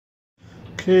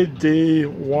Okay, day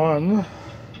one.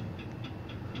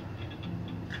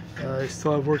 I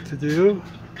still have work to do.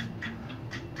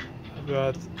 I've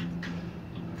got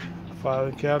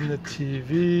filing cabinet,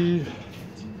 TV,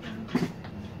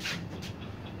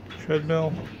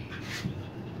 treadmill,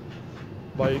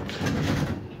 bike,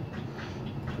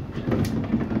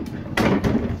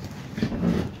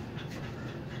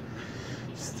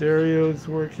 stereo's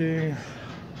working,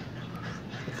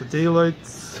 got the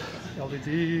daylights,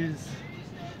 LEDs.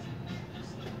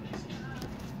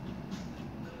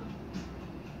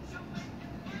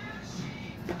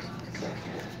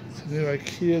 It's a new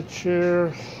IKEA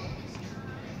chair,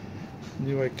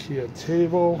 new IKEA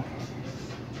table.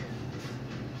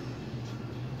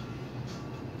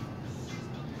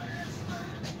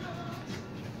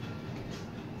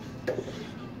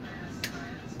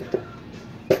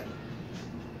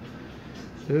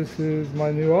 This is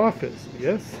my new office,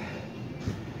 yes.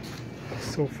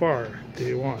 So far,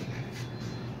 day one.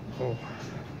 Oh,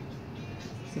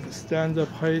 this is the stand-up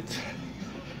height.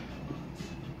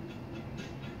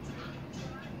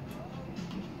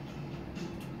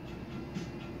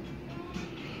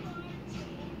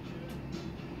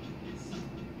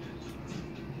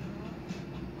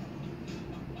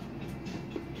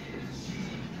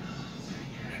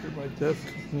 Here my desk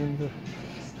and the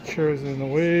chairs in the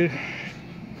way.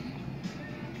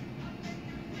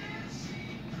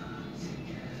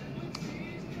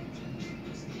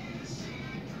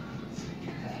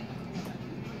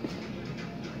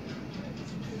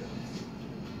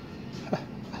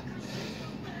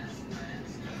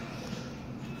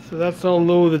 So that's how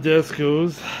low the desk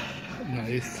goes.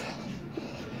 Nice.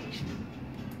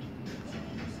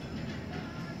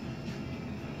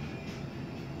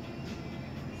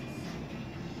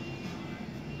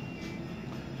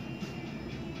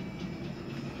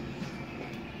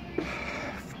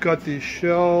 I've got these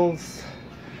shelves.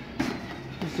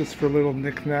 It's just for little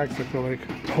knickknacks. I feel like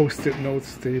post-it notes,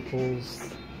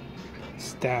 staples,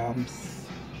 stamps,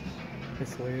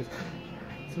 miscellaneous.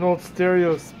 It's an old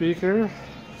stereo speaker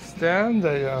stand.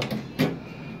 I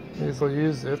usually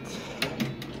use it.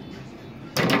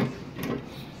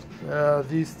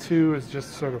 These two is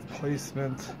just sort of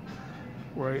placement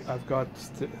where I've got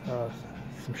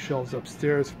some shelves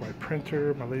upstairs for my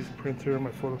printer, my laser printer, my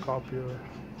photocopier,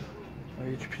 my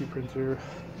HP printer.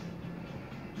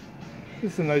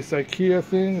 This is a nice IKEA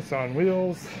thing. It's on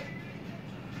wheels.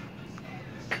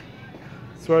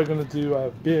 So what I'm going to do, I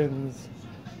have bins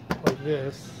like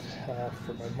this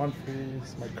for my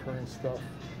monthlies, my current stuff.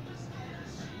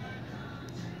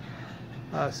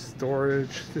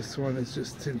 Storage. This one is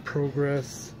just in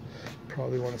progress.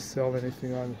 Probably want to sell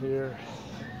anything on here.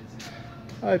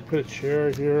 I put a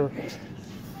chair here.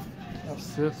 I'll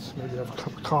sit. Maybe have a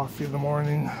cup of coffee in the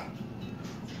morning.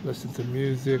 Listen to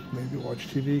music. Maybe watch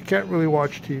TV. Can't really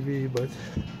watch TV, but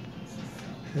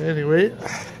anyway.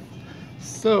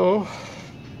 So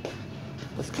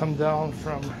let's come down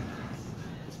from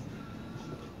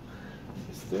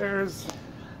the stairs.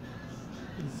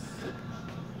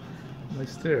 My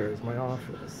stairs, my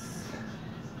office.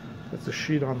 That's a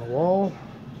sheet on the wall.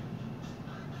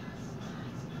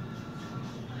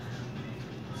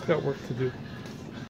 It's got work to do.